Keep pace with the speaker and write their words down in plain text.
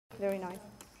very nice.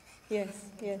 Yes,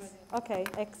 yes. Okay,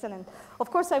 excellent.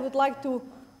 Of course, I would like to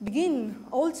begin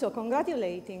also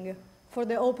congratulating for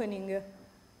the opening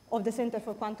of the Center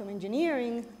for Quantum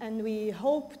Engineering, and we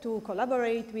hope to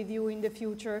collaborate with you in the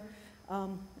future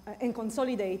and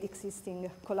consolidate existing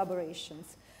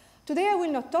collaborations. Today I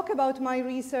will not talk about my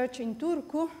research in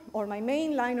Turku or my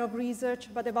main line of research,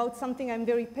 but about something I'm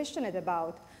very passionate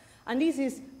about, and this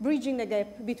is bridging the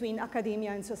gap between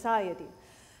academia and society.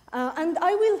 And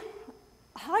I will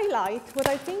highlight what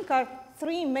I think are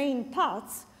three main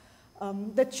paths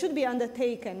that should be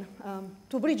undertaken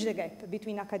to bridge the gap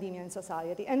between academia and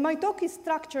society. And my talk is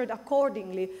structured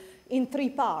accordingly in three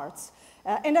parts.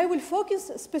 And I will focus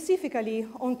specifically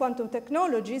on quantum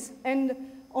technologies and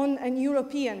on an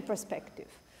European perspective.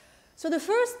 So the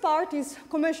first part is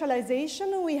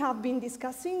commercialization. We have been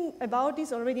discussing about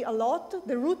this already a lot,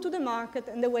 the route to the market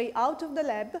and the way out of the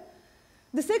lab.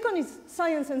 The second is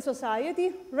science and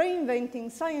society, reinventing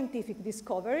scientific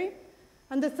discovery.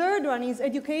 And the third one is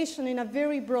education in a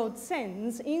very broad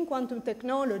sense in quantum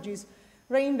technologies,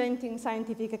 reinventing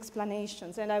scientific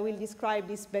explanations. And I will describe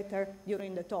this better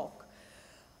during the talk.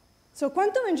 So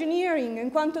quantum engineering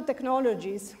and quantum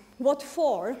technologies, what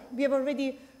for? We have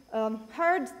already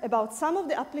heard about some of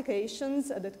the applications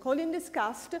that Colin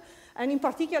discussed, and in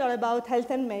particular about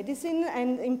health and medicine.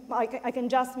 And I can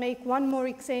just make one more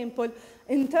example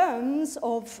in terms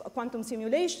of quantum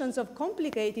simulations of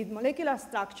complicated molecular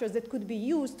structures that could be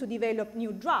used to develop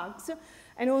new drugs,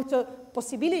 and also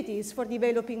possibilities for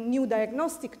developing new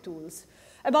diagnostic tools.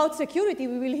 About security,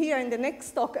 we will hear in the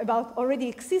next talk about already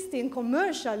existing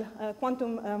commercial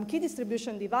quantum key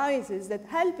distribution devices that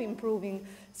help improving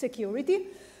security.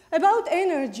 About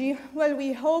energy, well,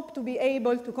 we hope to be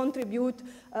able to contribute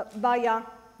via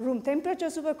room temperature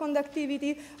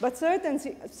superconductivity, but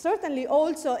certainly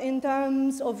also in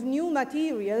terms of new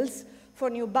materials for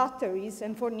new batteries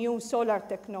and for new solar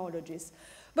technologies.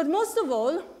 But most of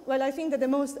all, well, I think that the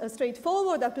most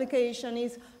straightforward application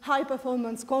is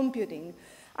high-performance computing.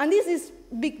 And this is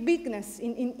bigness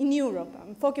in Europe.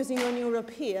 I'm focusing on Europe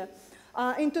here.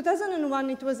 In 2001,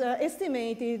 it was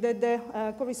estimated that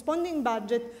the corresponding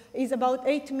budget is about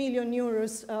 8 billion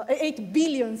euros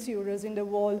in the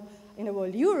whole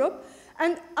Europe.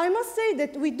 And I must say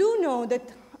that we do know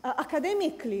that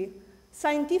academically,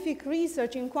 scientific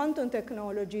research in quantum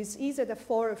technologies is at the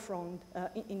forefront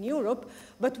in Europe,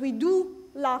 but we do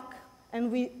lack,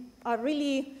 and we are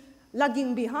really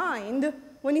lagging behind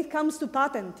when it comes to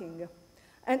patenting.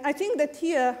 And I think that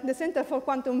here, the Center for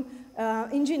Quantum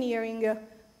Engineering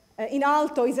in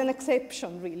Aalto is an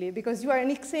exception, really, because you are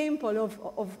an example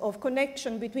of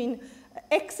connection between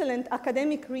excellent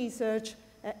academic research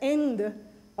and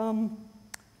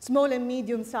small and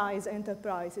medium-sized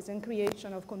enterprises and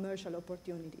creation of commercial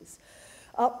opportunities.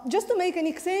 Just to make an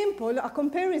example, a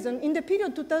comparison, in the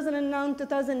period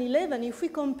 2009-2011, if we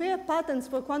compare patents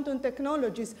for quantum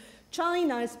technologies,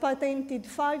 China has patented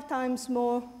 5 times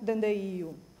more than the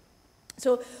EU.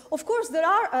 So, of course, there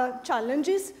are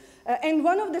challenges, and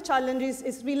one of the challenges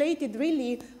is related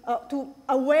really to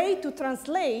a way to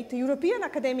translate European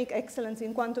academic excellence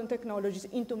in quantum technologies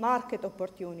into market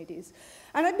opportunities.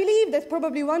 And I believe that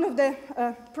probably one of the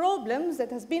problems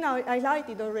that has been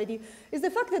highlighted already is the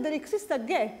fact that there exists a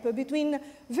gap between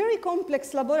very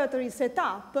complex laboratory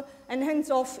setup and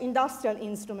hands-off industrial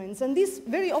instruments. And this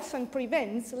very often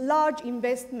prevents large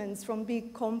investments from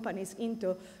big companies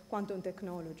into quantum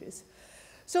technologies.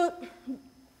 So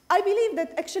I believe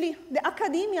that actually the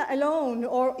academia alone,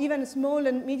 or even small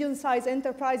and medium-sized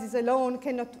enterprises alone,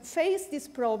 cannot face this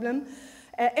problem.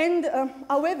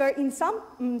 However, in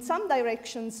some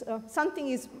directions, something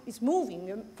is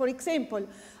moving. For example,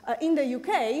 in the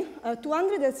UK,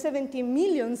 270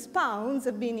 million pounds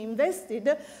have been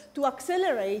invested to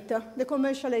accelerate the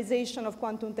commercialization of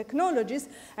quantum technologies,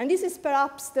 and this is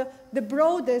perhaps the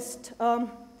broadest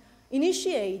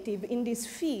initiative in this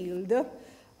field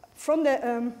from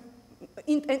the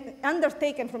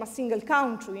undertaken from a single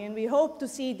country, and we hope to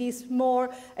see this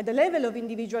more at the level of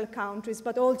individual countries,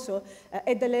 but also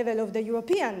at the level of the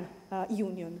European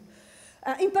Union.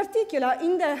 In particular,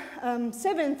 in the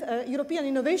 7th European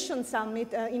Innovation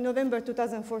Summit in November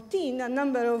 2014, a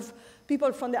number of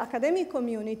people from the academic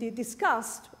community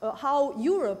discussed how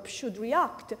Europe should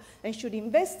react and should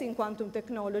invest in quantum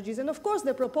technologies. And of course,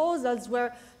 the proposals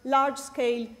were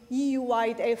large-scale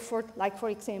EU-wide effort, like, for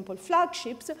example,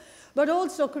 flagships, but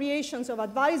also creations of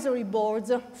advisory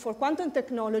boards for quantum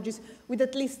technologies with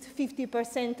at least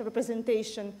 50%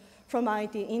 representation from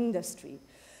IT industry.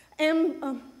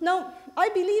 Now, I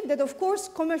believe that, of course,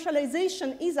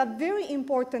 commercialization is a very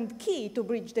important key to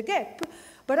bridge the gap,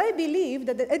 But I believe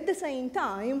that at the same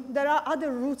time, there are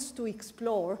other routes to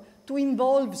explore to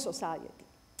involve society.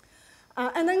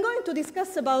 And I'm going to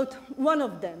discuss about one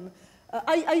of them.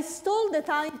 I stole the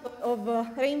title of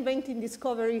Reinventing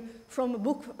Discovery from a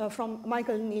book from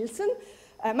Michael Nielsen.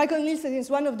 Michael Nielsen is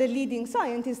one of the leading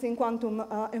scientists in quantum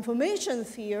information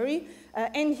theory,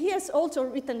 and he has also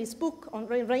written this book on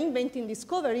Reinventing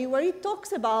Discovery, where he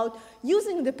talks about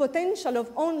using the potential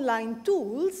of online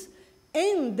tools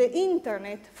and the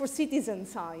internet for citizen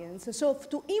science, so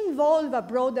to involve a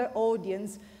broader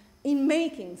audience in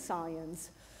making science.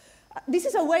 This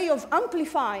is a way of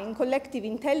amplifying collective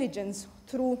intelligence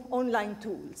through online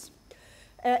tools.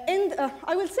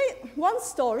 I will say one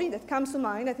story that comes to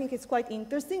mind. I think it's quite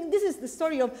interesting. This is the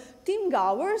story of Tim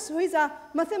Gowers, who is a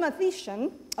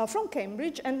mathematician from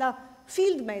Cambridge and a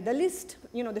field medalist.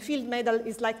 You know, the field medal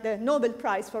is like the Nobel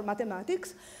Prize for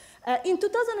mathematics. In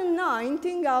 2009,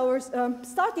 Tim Gowers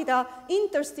started an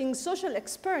interesting social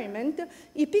experiment.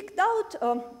 He picked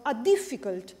out a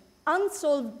difficult,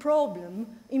 unsolved problem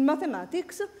in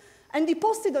mathematics, and he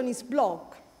posted on his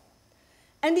blog.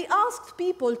 And he asked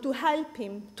people to help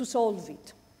him to solve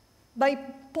it by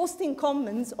posting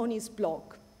comments on his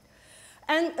blog.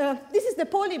 And this is the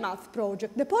Polymath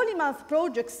project. The Polymath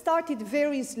project started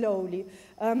very slowly.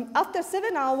 After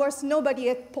 7 hours, nobody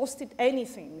had posted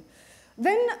anything.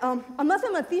 Then a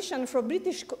mathematician from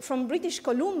British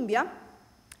Columbia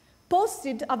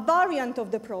posted a variant of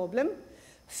the problem.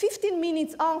 15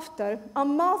 minutes after, a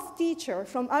math teacher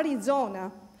from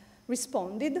Arizona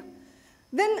responded.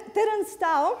 Then Terence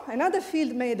Tao, another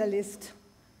field medalist,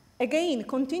 again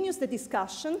continues the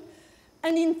discussion,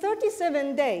 and in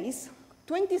 37 days,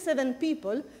 27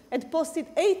 people had posted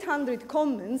 800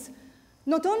 comments.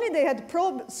 Not only they had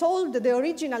solved the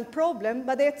original problem,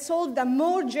 but they had solved a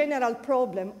more general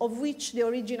problem, of which the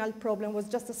original problem was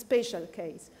just a special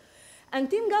case.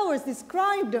 And Tim Gowers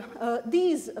described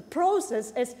this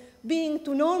process as being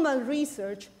to normal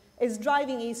research as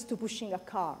driving is to pushing a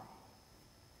car.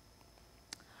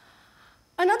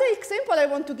 Another example I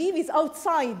want to give is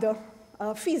outside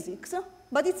physics,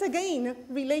 but it's again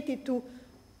related to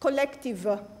collective,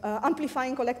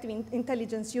 amplifying collective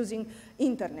intelligence using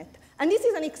internet. And this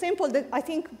is an example that I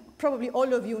think probably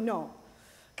all of you know,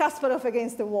 Kasparov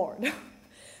against the world.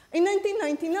 In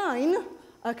 1999,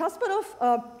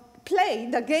 Kasparov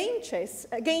played a game chess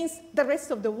against the rest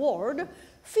of the world.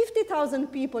 50,000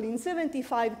 people in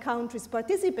 75 countries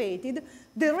participated.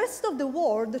 The rest of the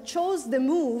world chose the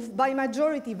move by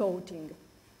majority voting.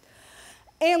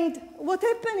 And what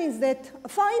happened is that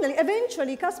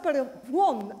eventually, Kasparov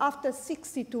won after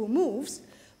 62 moves,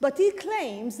 but he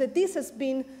claims that this has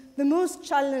been the most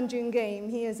challenging game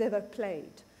he has ever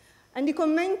played. And he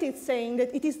commented saying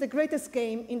that it is the greatest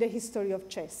game in the history of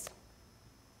chess.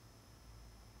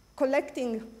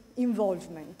 Collecting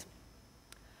involvement.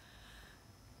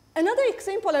 Another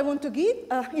example I want to give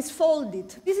is Folded.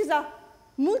 This is a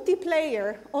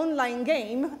multiplayer online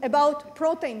game about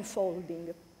protein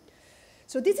folding.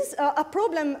 So this is a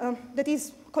problem that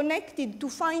is connected to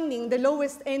finding the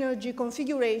lowest energy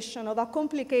configuration of a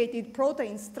complicated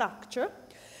protein structure.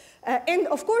 And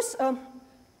of course,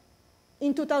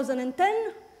 in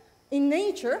 2010, in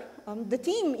Nature, the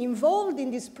team involved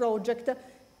in this project,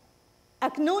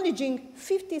 acknowledging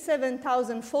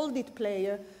 57,000 folded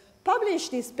players,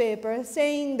 published this paper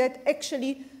saying that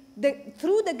actually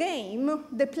through the game,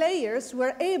 the players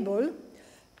were able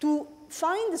to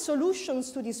find the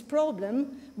solutions to this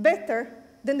problem better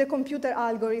than the computer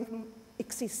algorithm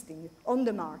existing on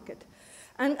the market.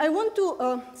 And I want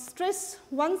to stress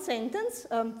one sentence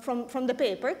from the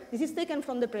paper. This is taken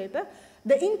from the paper.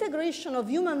 The integration of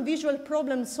human visual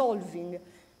problem solving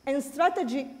and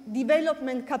strategy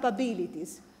development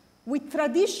capabilities with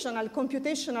traditional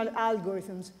computational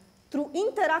algorithms through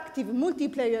interactive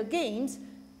multiplayer games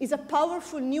is a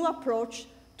powerful new approach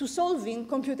to solving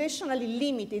computationally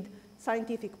limited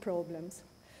scientific problems.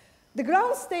 The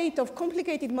ground state of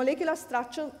complicated molecular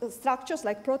structures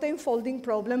like protein folding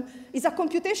problem is a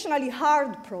computationally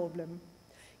hard problem.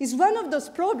 It's one of those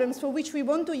problems for which we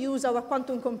want to use our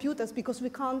quantum computers because we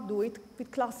can't do it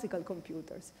with classical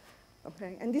computers.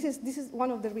 Okay? And this is one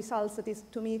of the results that is,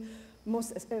 to me,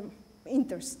 most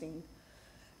interesting.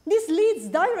 This leads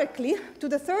directly to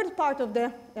the third part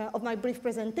of my brief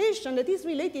presentation that is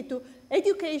related to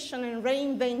education and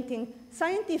reinventing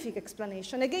scientific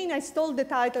explanation. Again, I stole the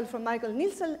title from Michael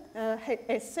Nielsen's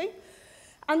essay.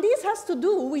 And this has to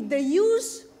do with the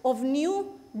use of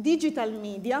new digital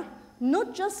media,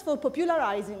 not just for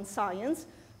popularizing science,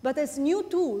 but as new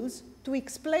tools to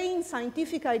explain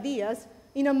scientific ideas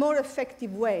in a more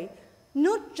effective way,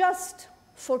 not just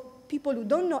for people who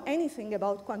don't know anything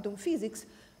about quantum physics,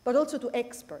 but also to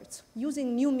experts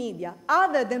using new media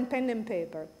other than pen and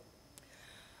paper.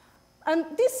 And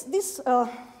this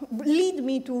lead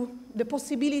me to the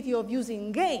possibility of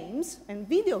using games and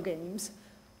video games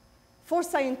for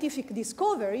scientific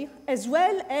discovery, as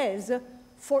well as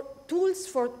for tools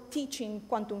for teaching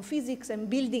quantum physics and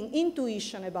building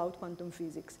intuition about quantum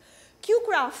physics.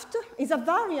 QCraft is a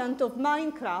variant of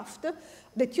Minecraft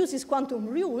that uses quantum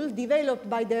rule developed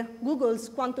by the Google's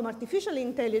Quantum Artificial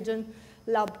Intelligence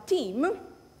Lab team,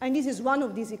 and this is one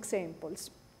of these examples.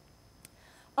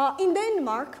 In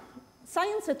Denmark,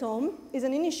 Science at Home is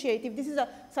an initiative. This is a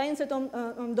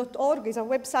scienceathome.org is a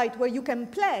website where you can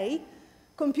play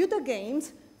computer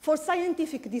games for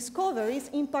scientific discoveries,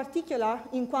 in particular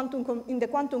in the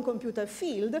quantum computer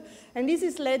field. And this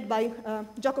is led by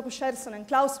Jacob Scherson and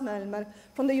Klaus Melmer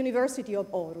from the University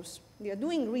of Aarhus. They are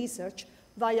doing research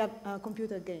via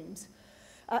computer games.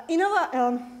 In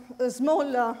our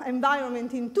small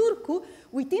environment in Turku,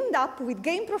 we teamed up with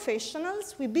game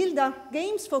professionals. We built a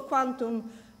Games for Quantum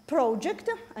project,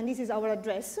 and this is our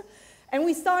address. And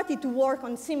we started to work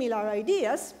on similar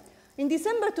ideas. In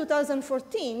December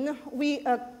 2014, we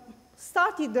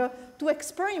started to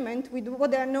experiment with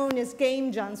what are known as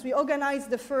game jams. We organized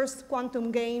the first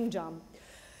quantum game jam.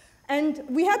 And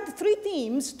we had 3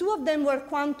 teams. 2 of them were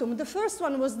quantum. The first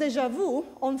one was Deja Vu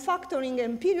on factoring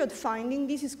and period finding.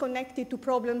 This is connected to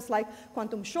problems like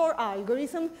quantum Shor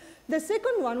algorithm. The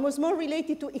second one was more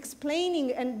related to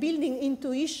explaining and building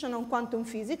intuition on quantum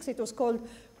physics. It was called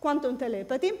quantum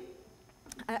telepathy.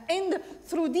 And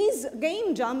through this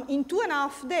game jam, in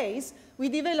 2.5 days, we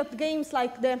developed games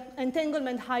like the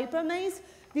Entanglement Hypermaze.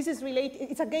 This is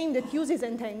related, it's a game that uses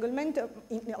entanglement,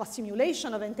 a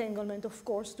simulation of entanglement, of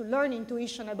course, to learn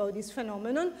intuition about this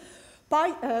phenomenon.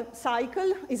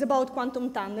 Cycle is about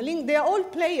quantum tunneling. They are all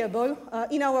playable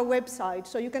in our website,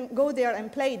 so you can go there and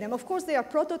play them. Of course, they are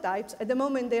prototypes. At the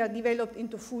moment, they are developed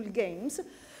into full games.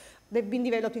 They've been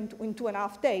developed in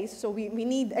 2.5 days, so we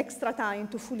need extra time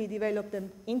to fully develop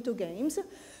them into games.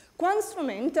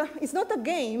 Quanstrument is not a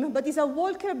game, but is a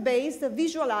Walker-based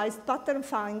visualized pattern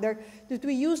finder that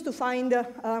we use to find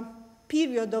a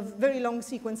period of very long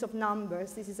sequence of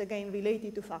numbers. This is again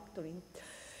related to factoring.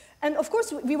 And of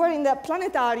course, we were in the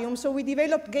planetarium, so we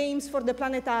developed games for the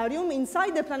planetarium.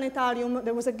 Inside the planetarium,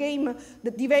 there was a game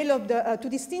that developed to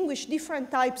distinguish different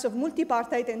types of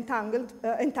multipartite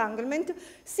entanglement.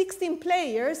 16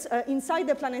 players inside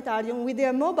the planetarium with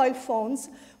their mobile phones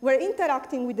were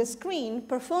interacting with the screen,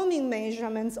 performing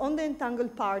measurements on the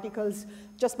entangled particles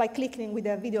just by clicking with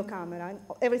their video camera. And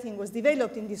everything was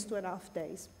developed in these 2.5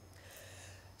 days.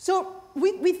 So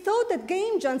we thought that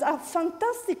game jams are a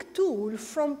fantastic tool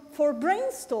for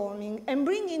brainstorming and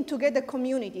bringing together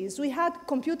communities. We had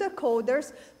computer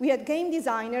coders, we had game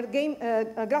designer,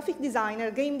 graphic designer,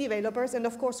 game developers, and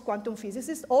of course quantum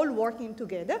physicists all working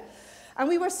together. And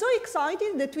we were so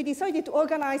excited that we decided to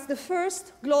organize the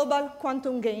first global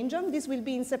quantum game jam. This will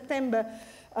be in September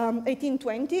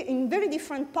 1820 in very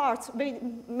different parts,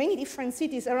 many different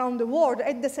cities around the world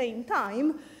at the same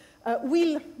time.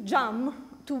 We'll jam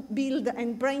to build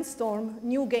and brainstorm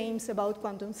new games about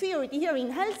quantum theory. Here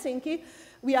in Helsinki,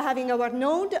 we are having our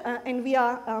node, and we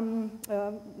are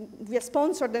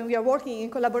sponsored and we are working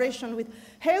in collaboration with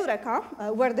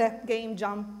Heureka, where the game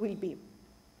jam will be.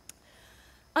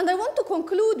 And I want to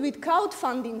conclude with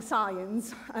crowdfunding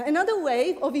science, another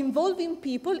way of involving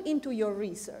people into your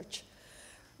research.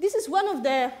 This is one of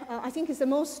the, I think it's the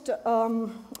most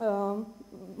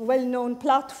well-known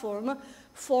platform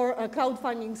for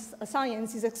crowdfunding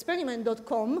science is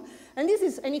experiment.com, and this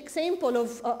is an example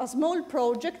of a small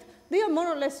project. They are more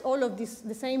or less all of this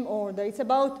the same order. It's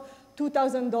about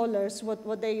 $2,000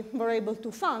 what they were able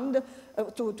to fund,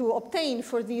 to obtain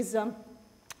for this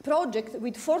project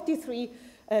with 43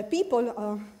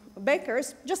 people,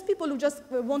 backers, just people who just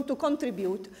want to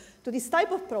contribute to this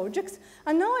type of projects.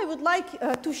 And now I would like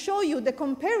to show you the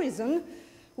comparison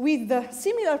with the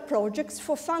similar projects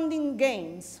for funding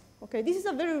games. Okay, this is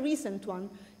a very recent one,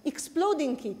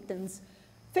 Exploding Kittens,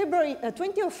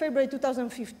 20th of February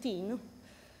 2015.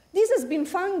 This has been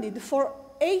funded for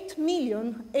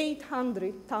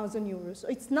 €8,800,000 euros.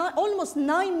 It's almost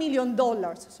 $9 million,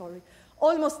 sorry.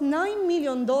 Almost $9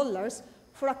 million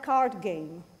for a card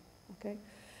game, okay?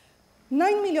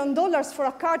 $9 million for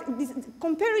a card,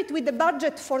 compare it with the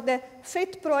budget for the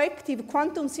FET Proactive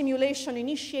Quantum Simulation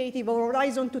Initiative or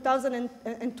Horizon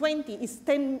 2020 is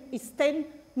 10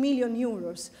 million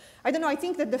euros. I don't know, I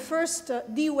think that the first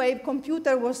D-Wave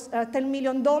computer was $10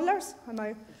 million. Am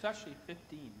I? It's actually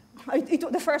 15.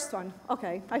 The first one,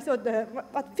 okay. I thought,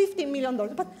 but $15 million.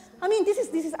 But I mean, this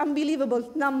is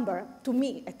unbelievable number, to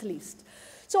me at least.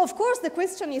 So of course the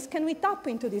question is, can we tap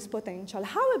into this potential?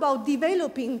 How about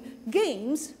developing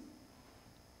games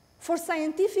for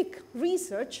scientific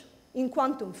research in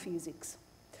quantum physics?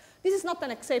 This is not an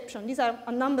exception. These are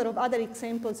a number of other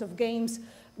examples of games.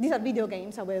 These are video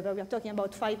games, however. We are talking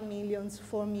about 5 millions,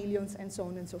 4 millions, and so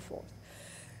on and so forth.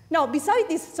 Now, besides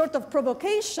this sort of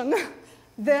provocation,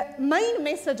 the main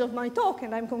message of my talk,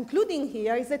 and I'm concluding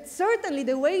here, is that certainly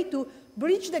the way to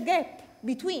bridge the gap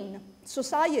between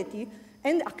society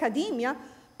and academia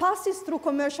passes through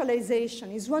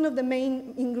commercialization. Is one of the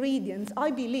main ingredients, I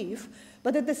believe.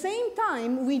 But at the same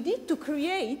time, we need to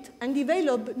create and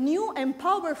develop new and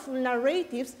powerful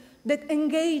narratives that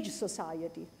engage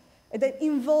society, that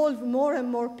involve more and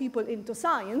more people into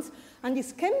science. And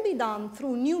this can be done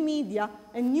through new media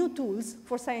and new tools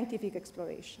for scientific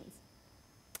explorations.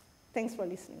 Thanks for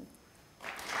listening.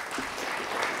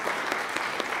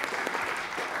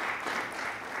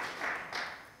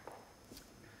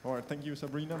 All right, thank you,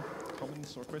 Sabrina.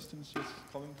 Comments or questions? Yes,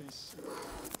 Colin, please.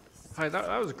 Hi,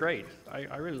 that was great.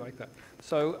 I really like that.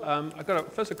 So I've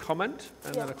got first a comment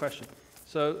and then a question.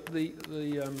 So the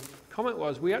comment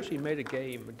was, we actually made a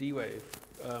game, a D-Wave,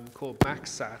 called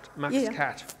Max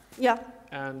Cat. Yeah.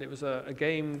 And it was a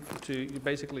game to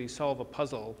basically solve a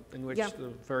puzzle in which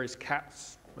the various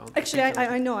cats. Actually,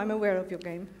 I know, I'm aware of your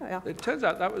game. Yeah. It turns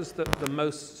out that was the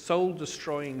most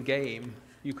soul-destroying game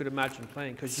you could imagine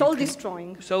playing.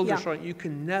 Soul-destroying. Soul-destroying. You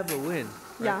can never win.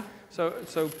 Right? Yeah.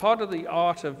 So part of the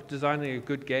art of designing a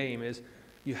good game is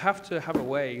you have to have a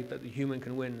way that the human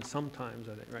can win sometimes,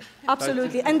 I think, right?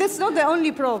 Absolutely, and that's not the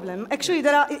only problem. Actually,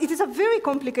 it is a very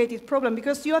complicated problem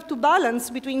because you have to balance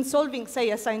between solving,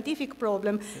 say, a scientific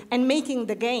problem and making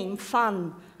the game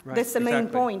fun. Right, that's the main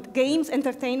point. Games,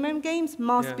 entertainment games,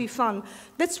 must be fun.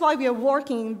 That's why we are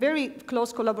working in very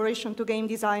close collaboration to game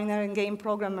designers and game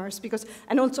programmers, because,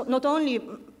 and also not only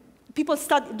people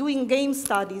doing game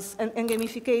studies and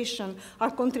gamification are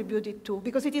contributed to,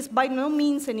 because it is by no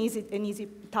means an easy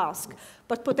task,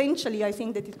 but potentially I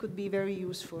think that it could be very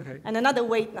useful. Okay. And another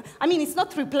way, I mean, it's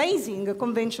not replacing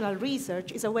conventional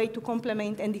research, it's a way to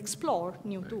complement and explore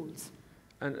new tools.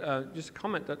 And just a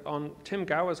comment that on Tim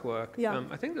Gower's work,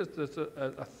 I think there's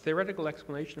a theoretical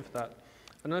explanation for that.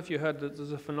 I don't know if you heard that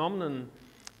there's a phenomenon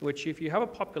which if you have a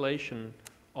population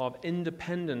of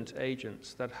independent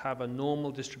agents that have a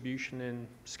normal distribution in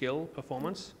skill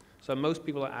performance, so most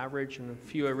people are average and a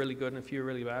few are really good and a few are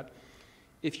really bad.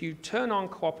 If you turn on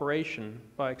cooperation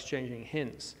by exchanging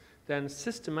hints, then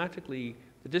systematically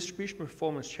the distribution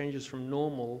performance changes from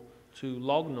normal to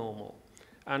log normal.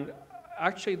 And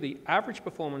actually, the average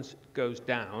performance goes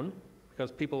down because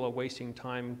people are wasting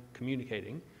time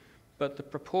communicating, but the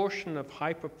proportion of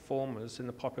high performers in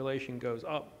the population goes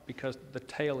up because the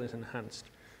tail is enhanced.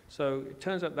 So it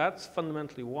turns out that's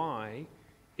fundamentally why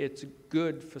it's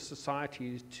good for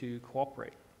societies to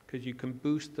cooperate, because you can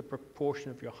boost the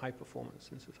proportion of your high performance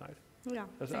in society. Yeah,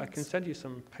 I can send you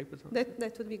some papers on that.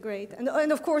 That would be great. And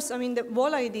of course, I mean, the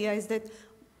whole idea is that,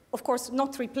 of course,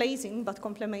 not replacing, but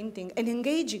complementing and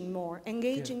engaging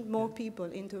more people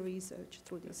into research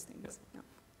through these things. Yeah.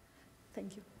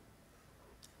 Thank you.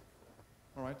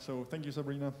 All right, so thank you,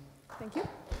 Sabrina. Thank you.